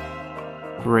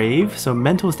 Brave, so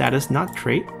mental status, not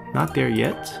trait, not there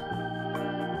yet.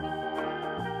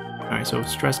 Alright, so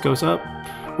stress goes up.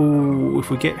 Ooh,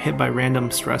 if we get hit by random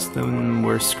stress, then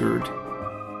we're screwed.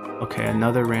 Okay,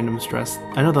 another random stress.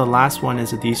 I know the last one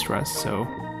is a de-stress, so...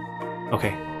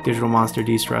 Okay, digital monster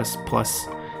de-stress plus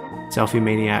selfie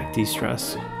maniac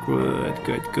de-stress. Good,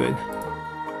 good, good.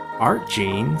 Art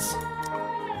genes?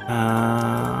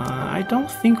 I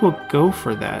don't think we'll go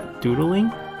for that.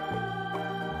 Doodling?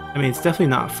 I mean, it's definitely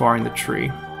not far in the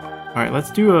tree. Alright, let's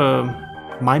do a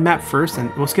mind map first, and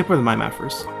we'll skip over the mind map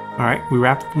first. Alright, we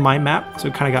wrapped the mind map, so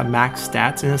it kind of got max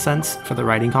stats in a sense for the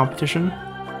writing competition,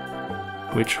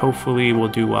 which hopefully will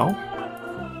do well.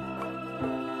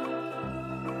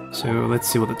 So let's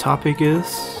see what the topic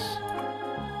is.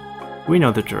 We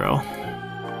know the drill.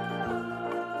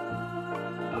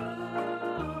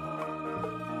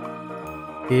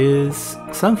 Is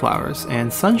sunflowers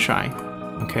and sunshine.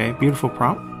 Okay, beautiful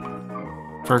prompt.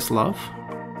 First love.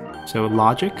 So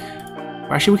logic.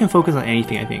 Or actually, we can focus on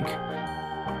anything, I think.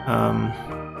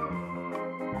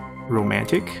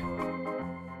 Romantic.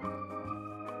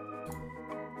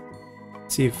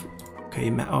 Let's see if... Okay,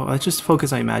 let's just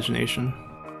focus on imagination.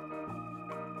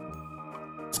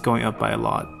 It's going up by a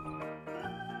lot.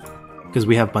 Because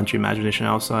we have a bunch of imagination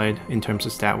outside in terms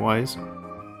of stat-wise.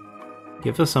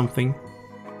 Give us something.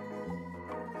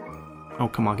 Oh,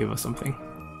 come on, give us something.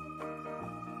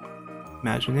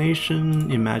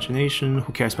 Imagination, imagination.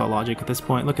 Who cares about logic at this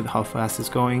point? Look at how fast it's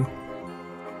going.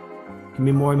 Give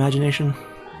me more imagination.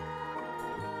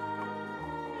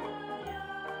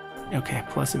 Okay,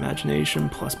 plus imagination,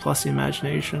 plus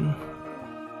imagination.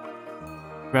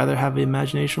 Rather have the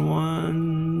imagination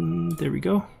one. There we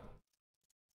go.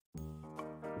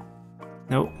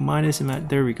 Nope, minus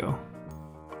there we go.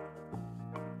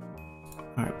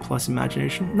 Alright, plus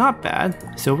imagination. Not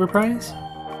bad. Silver prize?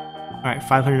 Alright,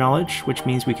 500 knowledge, which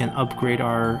means we can upgrade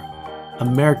our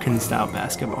American style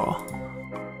basketball.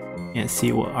 And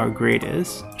see what our grade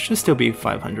is. Should still be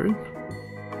 500.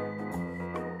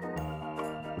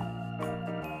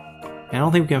 I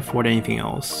don't think we can afford anything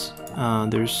else.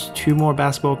 There's 2 more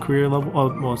basketball career level,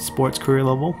 well, sports career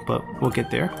level, but we'll get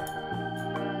there.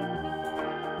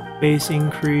 Base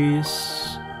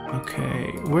increase.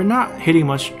 Okay, we're not hitting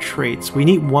much traits. We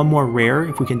need 1 more rare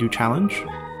if we can do challenge.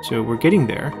 So we're getting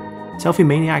there. Selfie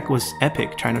Maniac was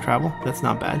epic. China travel, that's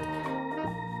not bad.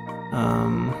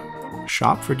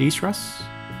 Shop for de-stress.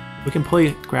 We can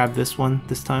probably grab this one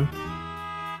this time.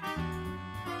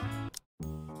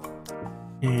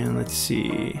 And let's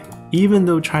see. Even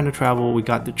though China travel, we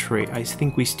got the trait, I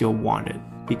think we still want it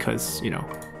because, you know,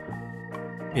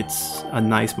 it's a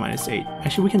nice -8.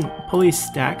 Actually, we can probably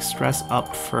stack stress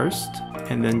up first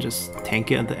and then just tank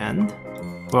it at the end,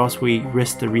 or else we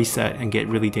risk the reset and get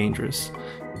really dangerous.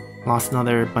 Lost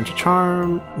another bunch of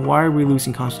charm. Why are we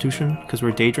losing constitution? Because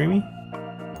we're daydreaming?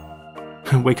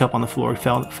 Wake up on the floor,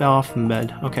 fell off in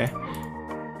bed. Okay.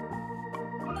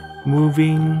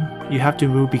 Moving, you have to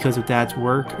move because of dad's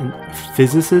work, and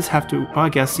physicists have to, well, I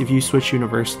guess if you switch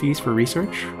universities for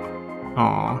research.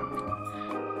 Aww.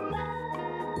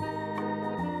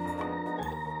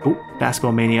 Oh,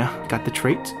 basketball mania, got the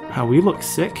trait. How we look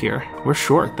sick here. We're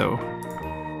short though.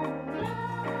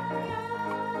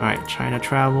 Alright, China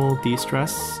travel,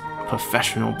 de-stress,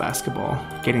 professional basketball,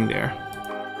 getting there.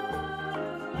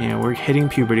 Yeah, we're hitting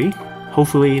puberty.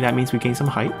 Hopefully that means we gain some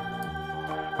height.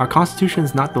 Our constitution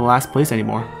is not the last place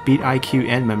anymore. Beat IQ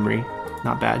and memory.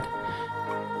 Not bad.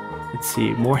 Let's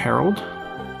see, more Herald.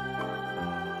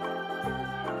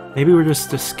 Maybe we're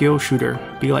just a skill shooter.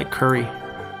 Be like Curry.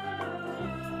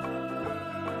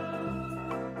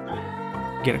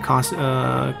 Get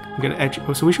a get an edge.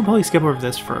 Oh, so we should probably skip over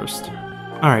this first.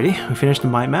 Alrighty, we finished the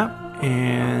mind map,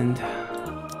 and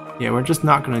yeah, we're just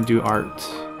not gonna do art.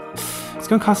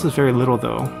 gonna cost us very little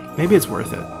though. Maybe it's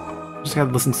worth it. Just gotta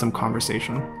listen to some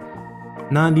conversation.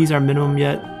 None of these are minimum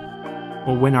yet.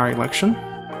 We'll win our election.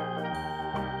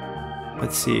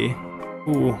 Let's see.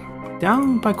 Ooh,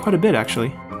 down by quite a bit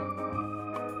actually.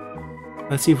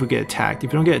 Let's see if we get attacked.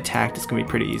 If we don't get attacked, it's gonna be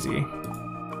pretty easy.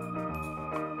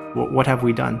 What have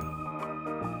we done?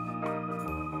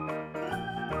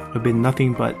 We've been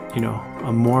nothing but, you know,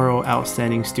 a moral,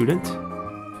 outstanding student.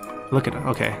 Look at it.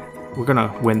 Okay, we're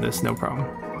gonna win this, no problem.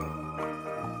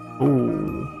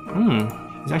 Ooh,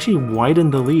 he's actually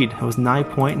widened the lead. It was 9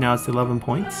 points, now it's 11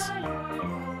 points.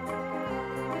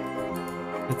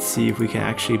 Let's see if we can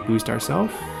actually boost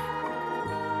ourselves.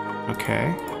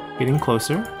 Okay, getting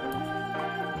closer.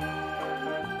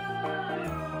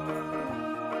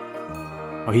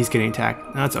 Oh, he's getting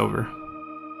attacked. Now it's over.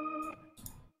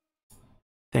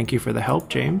 Thank you for the help,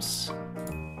 James.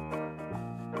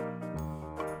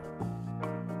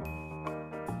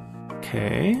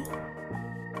 Okay.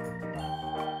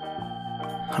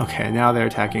 Okay, now they're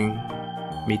attacking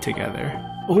me together.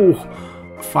 Oh,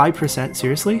 5%?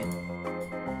 Seriously?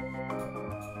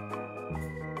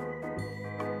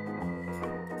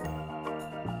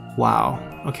 Wow,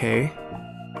 okay.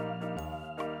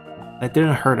 That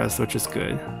didn't hurt us, which is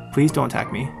good. Please don't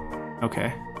attack me.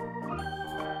 Okay.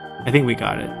 I think we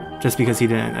got it. Just because he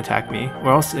didn't attack me.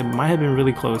 Or else it might have been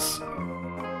really close.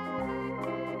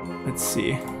 Let's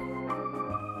see.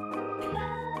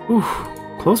 Ooh,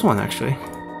 close one actually.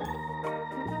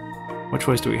 What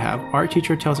choice do we have? Art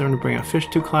teacher tells everyone to bring a fish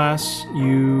to class.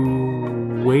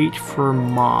 You wait for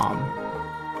mom.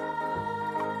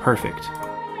 Perfect.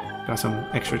 Got some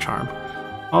extra charm.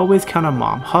 Always count on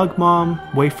mom. Hug mom,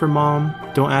 wait for mom,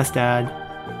 don't ask dad,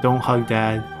 don't hug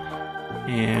dad.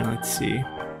 And let's see.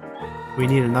 We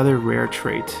need another rare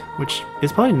trait, which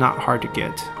is probably not hard to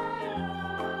get.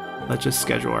 Let's just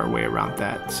schedule our way around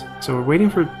that. So we're waiting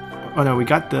for... Oh no, we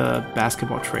got the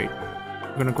basketball trait.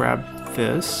 We're gonna grab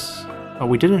this. Oh,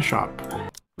 we didn't shop.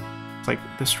 It's like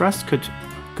the stress could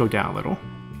go down a little.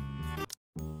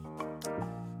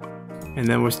 And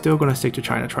then we're still gonna stick to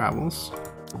China Travels.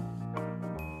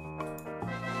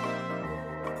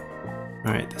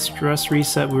 Alright, the stress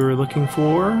reset we were looking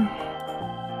for.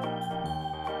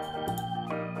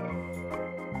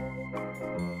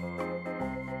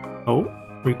 Oh,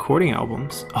 recording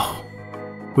albums. Oh,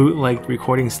 bootleg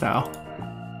recording style.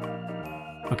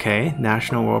 Okay,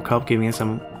 National World Cup giving us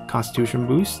some constitution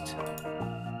boost.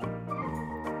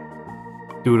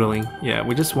 Doodling. Yeah,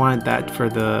 we just wanted that for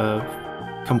the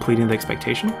completing the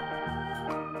expectation.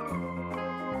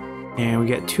 And we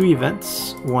get 2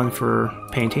 events, one for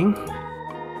painting.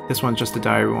 This one's just a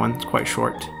diary one, it's quite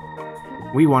short.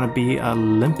 We want to be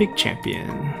Olympic champion.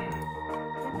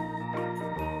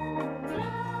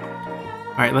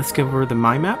 Alright, let's go over the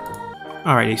mind map.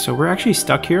 Alrighty, so we're actually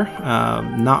stuck here,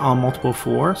 not on multiple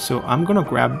 4, so I'm gonna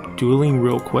grab dueling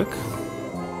real quick.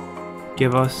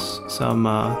 Give us some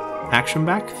action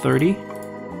back, 30,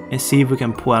 and see if we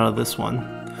can pull out of this one.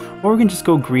 Or we can just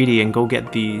go greedy and go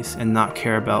get these and not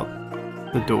care about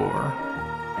the door.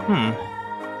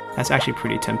 That's actually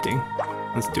pretty tempting.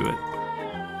 Let's do it.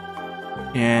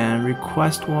 And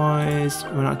request-wise,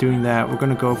 we're not doing that. We're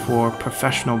gonna go for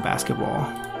professional basketball.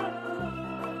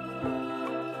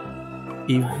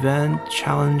 Event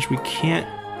challenge, we can't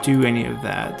do any of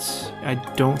that. I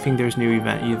don't think there's new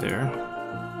event either.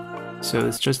 So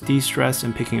it's just de-stress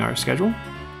and picking our schedule.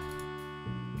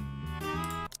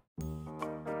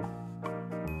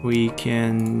 We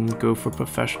can go for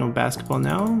professional basketball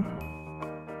now.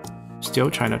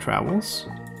 Still China Travels.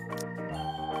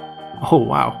 Oh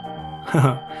wow.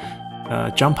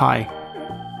 Jump High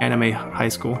Anime High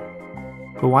School.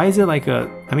 But why is it like a...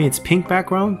 I mean, it's pink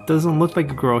background. Doesn't look like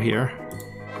a girl here.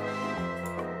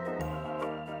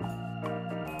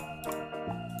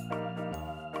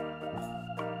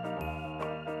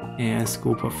 And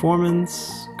school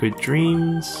performance. Good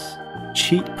dreams.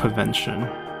 Cheat prevention.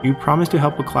 You promised to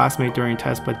help a classmate during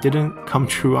test but didn't come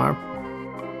true on...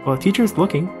 Well, the teacher's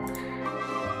looking.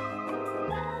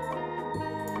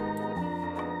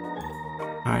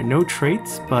 Alright, no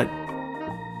traits, but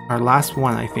our last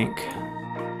one, I think.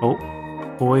 Oh,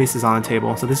 boys is on the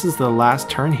table. So this is the last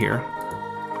turn here.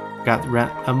 Got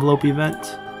the envelope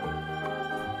event.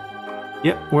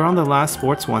 Yep, we're on the last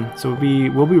sports one. So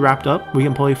we'll be wrapped up. We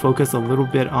can probably focus a little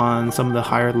bit on some of the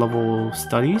higher level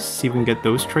studies. See if we can get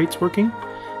those traits working.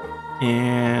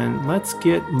 And let's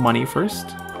get money first.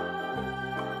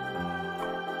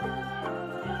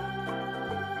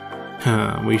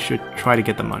 We should try to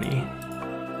get the money.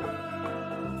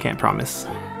 Can't promise.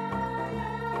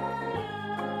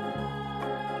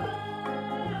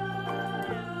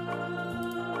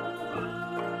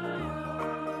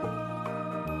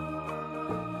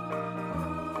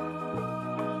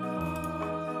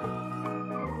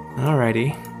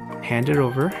 Alrighty, hand it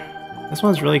over. This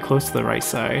one's really close to the right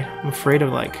side. I'm afraid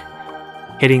of like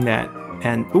hitting that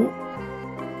and ooh,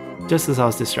 just as I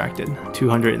was distracted,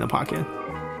 200 in the pocket.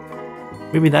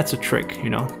 Maybe that's a trick, you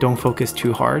know, don't focus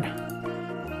too hard.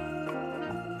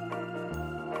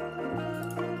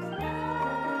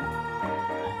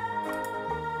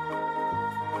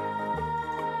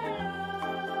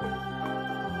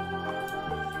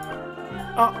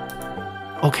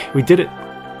 Oh, okay, we did it.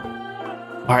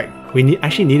 Alright, we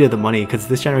actually needed the money because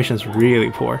this generation is really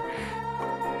poor.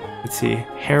 Let's see,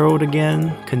 Herald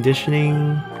again,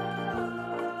 conditioning.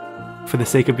 For the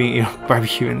sake of being, you know,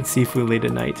 barbecue and seafood late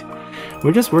at night.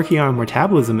 We're just working on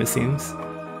metabolism, it seems.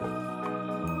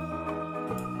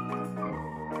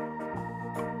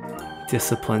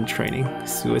 Discipline training,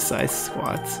 suicide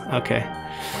squads. Okay.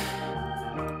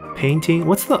 Painting.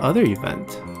 What's the other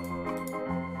event?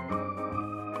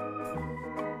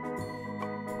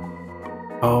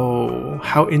 Oh,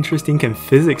 how interesting can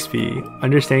physics be?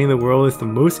 Understanding the world is the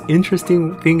most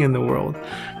interesting thing in the world.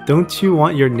 Don't you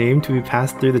want your name to be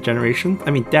passed through the generations? I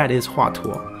mean, that is 画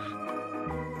图.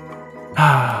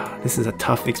 Ah, this is a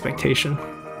tough expectation.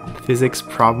 Physics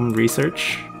problem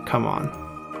research? Come on.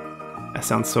 That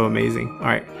sounds so amazing.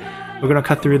 Alright, we're gonna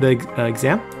cut through the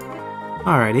exam.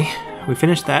 Alrighty, we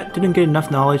finished that. Didn't get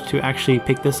enough knowledge to actually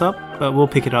pick this up, but we'll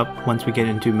pick it up once we get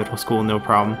into middle school, no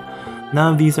problem.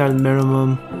 None of these are the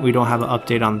minimum, we don't have an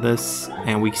update on this,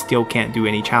 and we still can't do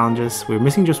any challenges. We're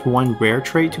missing just one rare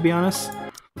trait, to be honest.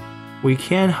 We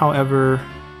can, however,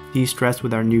 de-stress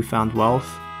with our newfound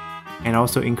wealth, and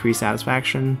also increase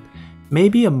satisfaction.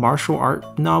 Maybe a martial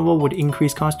art novel would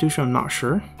increase constitution, I'm not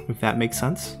sure, if that makes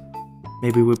sense.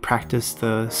 Maybe we practice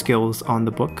the skills on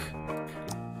the book.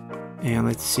 And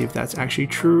let's see if that's actually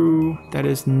true. That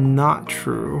is not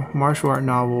true. Martial art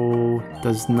novel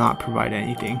does not provide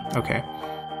anything. Okay.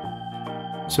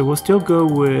 So we'll still go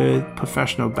with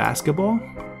professional basketball.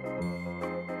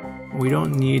 We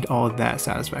don't need all of that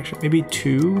satisfaction. Maybe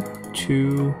two,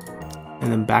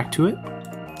 and then back to it.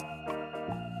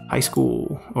 High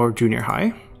school or junior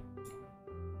high.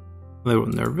 A little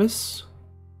nervous.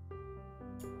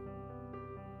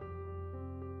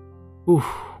 Ooh.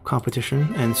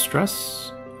 Competition and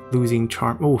stress, losing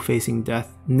charm, oh, facing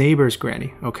death, neighbor's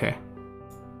granny, okay.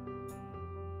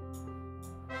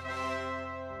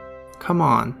 Come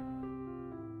on.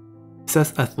 It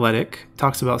says athletic,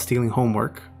 talks about stealing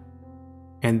homework,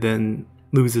 and then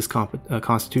loses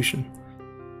constitution.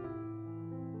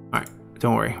 Alright,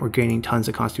 don't worry, we're gaining tons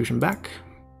of constitution back.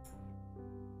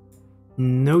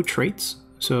 No traits,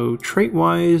 so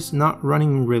trait-wise, not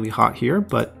running really hot here,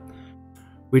 but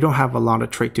we don't have a lot of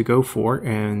trait to go for,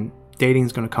 and dating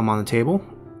is going to come on the table.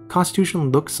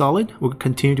 Constitution looks solid. We'll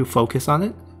continue to focus on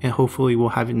it, and hopefully we'll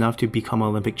have enough to become an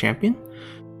Olympic champion.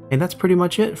 And that's pretty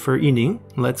much it for Ning.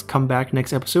 Let's come back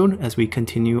next episode as we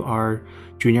continue our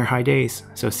junior high days.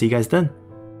 So see you guys then.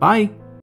 Bye!